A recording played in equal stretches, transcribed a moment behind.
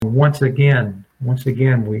once again,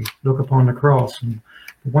 we look upon the cross, and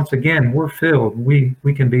once again, we're filled. We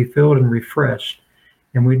can be filled and refreshed.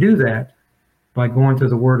 And we do that by going to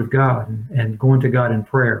the Word of God and going to God in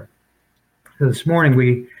prayer. So this morning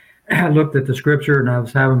we looked at the scripture, and I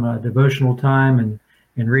was having a devotional time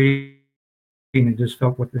and reading, and just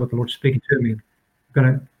felt what the Lord's speaking to me. I'm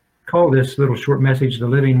going to call this little short message the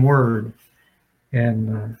living Word.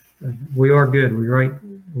 And we are good. We're right.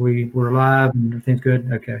 We're alive and everything's good.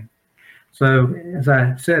 Okay. So as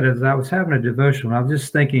I said, as I was having a devotional, I was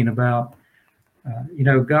just thinking about,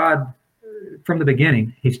 God, from the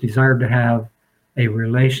beginning, He's desired to have a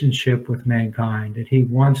relationship with mankind, that He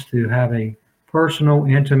wants to have a personal,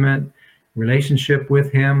 intimate relationship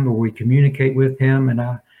with Him, where we communicate with Him. And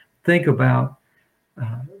I think about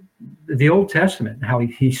the Old Testament, how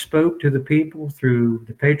he spoke to the people through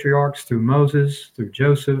the patriarchs, through Moses, through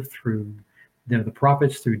Joseph, through the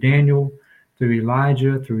prophets, through Daniel, through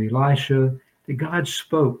Elijah, through Elisha, that God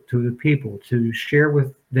spoke to the people to share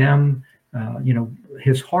with them,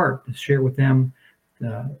 His heart, to share with them.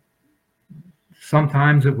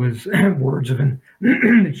 Sometimes it was words of,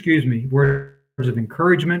 words of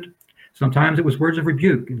encouragement. Sometimes it was words of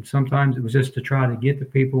rebuke, and sometimes it was just to try to get the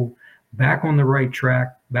people back on the right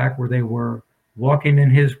track, back where they were, walking in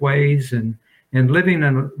His ways and living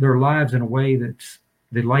in their lives in a way that's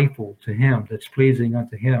delightful to Him, that's pleasing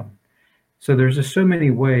unto Him. So there's just so many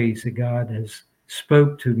ways that God has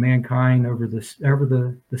spoke to mankind over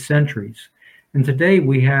the centuries. And today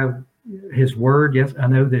we have His Word. Yes, I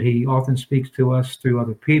know that He often speaks to us through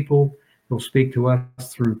other people. He'll speak to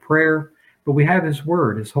us through prayer. But we have His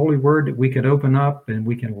Word, His holy Word, that we can open up and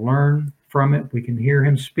we can learn from it. We can hear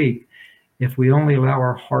Him speak if we only allow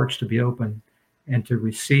our hearts to be open and to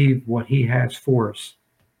receive what He has for us.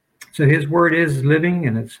 So His Word is living,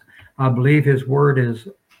 and I believe His Word is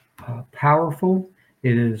powerful.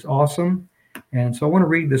 It is awesome. And so I want to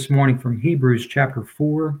read this morning from Hebrews chapter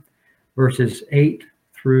 4, verses 8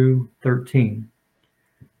 through 13.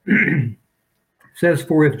 It says,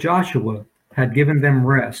 "For if Joshua had given them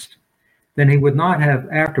rest, then he would not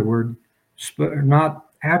afterward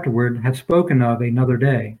have spoken of another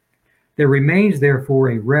day. There remains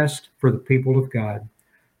therefore a rest for the people of God.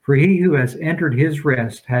 For he who has entered his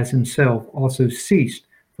rest has himself also ceased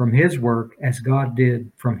from his work as God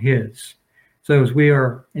did from his." So as we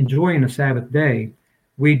are enjoying the Sabbath day,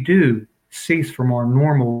 we do cease from our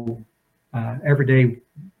normal everyday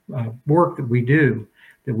work that we do,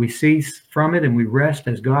 that we cease from it and we rest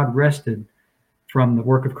as God rested from the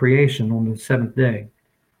work of creation on the seventh day.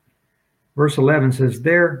 Verse 11 says,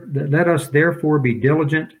 "Let us therefore be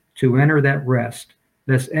diligent to enter that rest,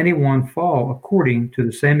 lest anyone fall according to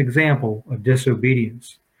the same example of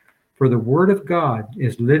disobedience. For the word of God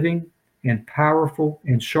is living and powerful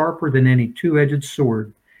and sharper than any two-edged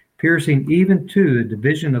sword, piercing even to the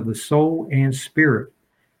division of the soul and spirit,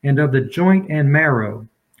 and of the joint and marrow,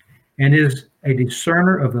 and is a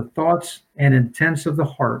discerner of the thoughts and intents of the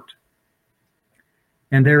heart.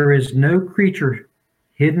 And there is no creature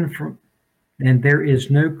hidden from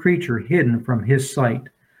His sight,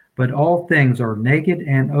 but all things are naked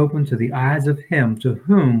and open to the eyes of Him to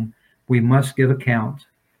whom we must give account."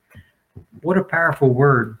 What a powerful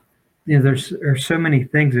word. There's so many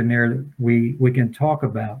things in there that we can talk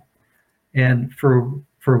about. And for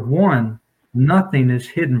one, nothing is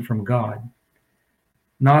hidden from God.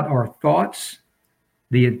 Not our thoughts,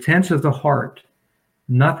 the intents of the heart.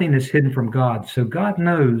 Nothing is hidden from God. So God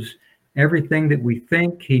knows everything that we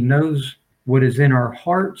think. He knows what is in our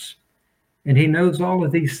hearts, and He knows all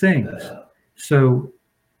of these things. So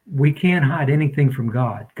we can't hide anything from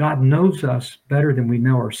God. God knows us better than we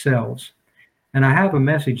know ourselves. And I have a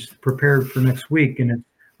message prepared for next week, and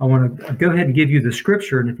I want to go ahead and give you the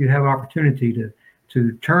scripture, and if you have opportunity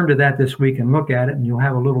to turn to that this week and look at it, and you'll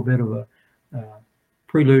have a little bit of a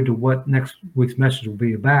prelude to what next week's message will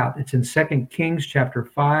be about. It's in 2 Kings chapter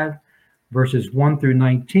 5, verses 1 through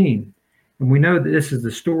 19. And we know that this is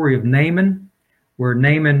the story of Naaman, where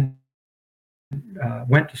Naaman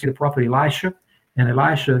went to see the prophet Elisha, and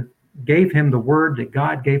Elisha gave him the word that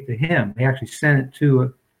God gave to him. He actually sent it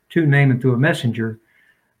to Naaman through a messenger.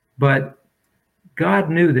 But God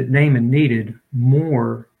knew that Naaman needed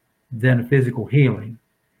more than a physical healing,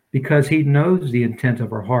 because He knows the intent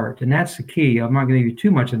of our heart. And that's the key. I'm not going to give you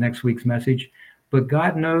too much of next week's message, but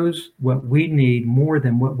God knows what we need more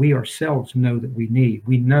than what we ourselves know that we need.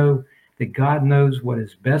 We know that God knows what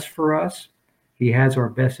is best for us. He has our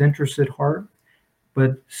best interests at heart.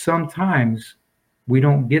 But sometimes we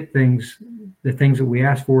don't get the things that we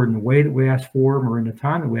ask for in the way that we ask for them or in the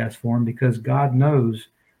time that we ask for them, because God knows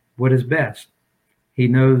what is best. He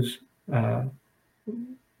knows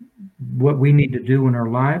what we need to do in our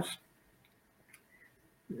lives.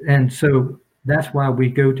 And so that's why we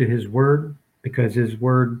go to his word, because his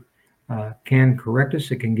word can correct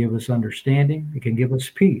us. It can give us understanding. It can give us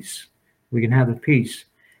peace. We can have the peace.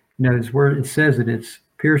 You know, his word, it says that it's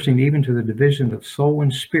piercing even to the division of soul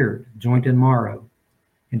and spirit, joint and marrow,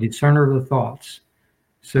 and discerner of the thoughts.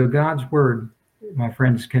 So God's word, my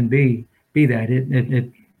friends, can be that.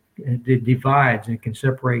 It divides and can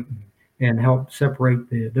separate and help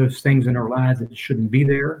separate those things in our lives that shouldn't be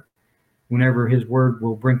there. Whenever his word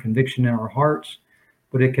will bring conviction in our hearts,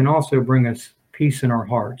 but it can also bring us peace in our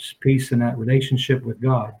hearts, peace in that relationship with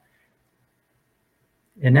God.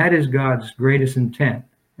 And that is God's greatest intent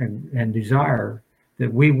and desire,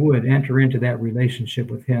 that we would enter into that relationship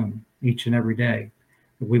with him each and every day,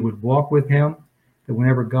 that we would walk with him, that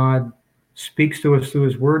whenever God speaks to us through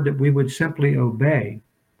his word, that we would simply obey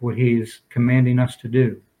what he is commanding us to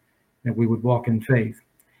do, that we would walk in faith.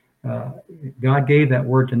 God gave that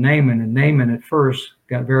word to Naaman, and Naaman at first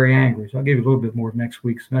got very angry. So I'll give you a little bit more of next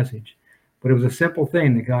week's message. But it was a simple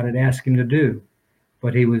thing that God had asked him to do.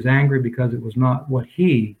 But he was angry because it was not what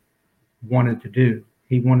he wanted to do.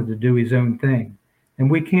 He wanted to do his own thing.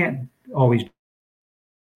 And we can't always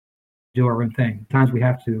do our own thing. Sometimes we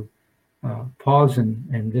have to pause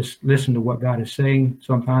and just listen to what God is saying.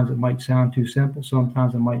 Sometimes it might sound too simple.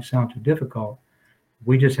 Sometimes it might sound too difficult.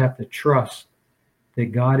 We just have to trust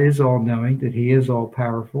that God is all-knowing, that he is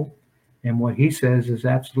all-powerful, and what he says is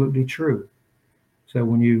absolutely true. So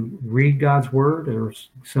when you read God's word, or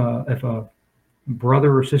if a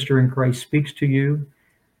brother or sister in Christ speaks to you,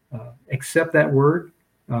 accept that word,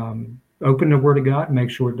 open the word of God, make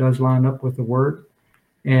sure it does line up with the word,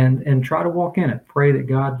 and try to walk in it. Pray that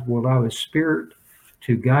God will allow his spirit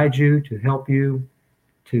to guide you, to help you,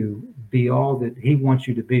 to be all that he wants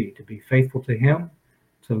you to be faithful to him,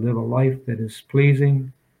 to live a life that is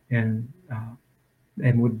pleasing, and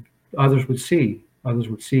others would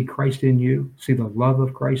see Christ in you, see the love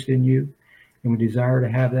of Christ in you, and would desire to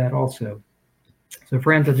have that also. So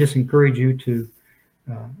friends, I just encourage you to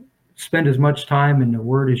spend as much time in the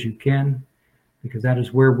word as you can, because that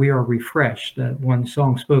is where we are refreshed. That one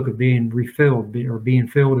song spoke of being refilled, or being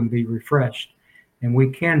filled and be refreshed, and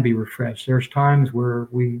we can be refreshed. There's times where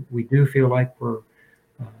we do feel like we're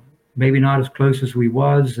maybe not as close as we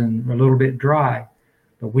was and a little bit dry,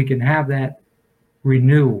 but we can have that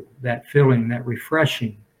renewal, that filling, that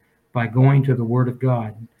refreshing by going to the word of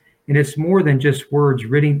God. And it's more than just words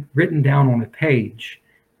written down on a page.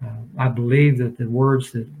 I believe that the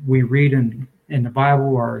words that we read in the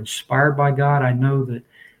Bible are inspired by God. I know that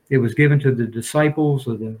it was given to the disciples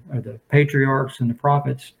or the patriarchs and the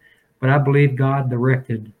prophets, but I believe God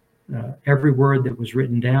directed every word that was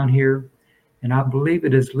written down here. And I believe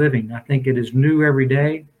it is living. I think it is new every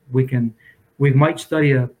day. We might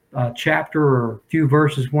study a chapter or a few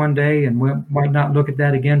verses one day, and we might not look at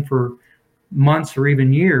that again for months or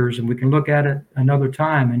even years, and we can look at it another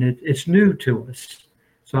time, and it's new to us.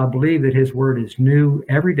 So I believe that his word is new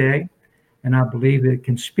every day, and I believe it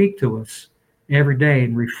can speak to us every day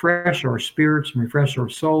and refresh our spirits and refresh our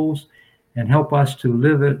souls and help us to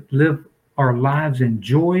live our lives in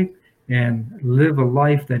joy and live a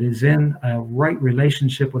life that is in a right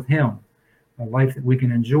relationship with him, a life that we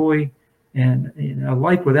can enjoy. And a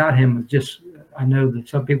life without him is just, I know that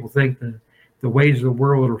some people think the ways of the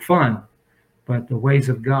world are fun, but the ways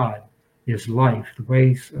of God is life. The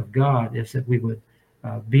ways of God is that we would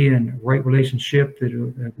be in a right relationship,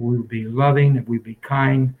 that we would be loving, that we'd be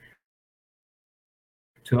kind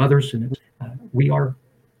to others, and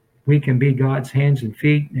we can be God's hands and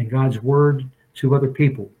feet and God's word to other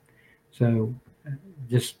people. So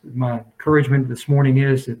just my encouragement this morning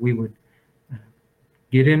is that we would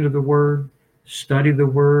get into the word, study the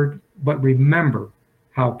word, but remember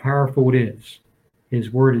how powerful it is.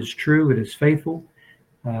 His word is true. It is faithful.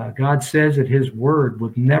 God says that his word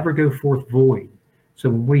would never go forth void. So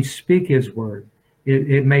when we speak his word,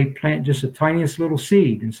 it may plant just the tiniest little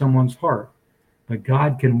seed in someone's heart, but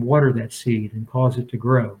God can water that seed and cause it to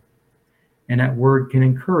grow. And that word can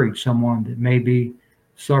encourage someone that may be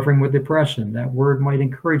suffering with depression. That word might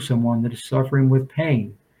encourage someone that is suffering with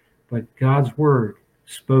pain. But God's word,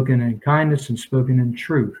 spoken in kindness and spoken in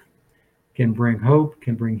truth, can bring hope,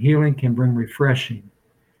 can bring healing, can bring refreshing.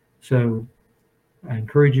 So I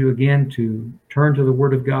encourage you again to turn to the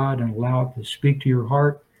word of God and allow it to speak to your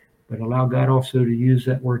heart, but allow God also to use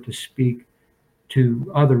that word to speak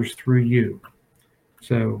to others through you.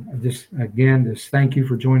 So just thank you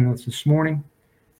for joining us this morning.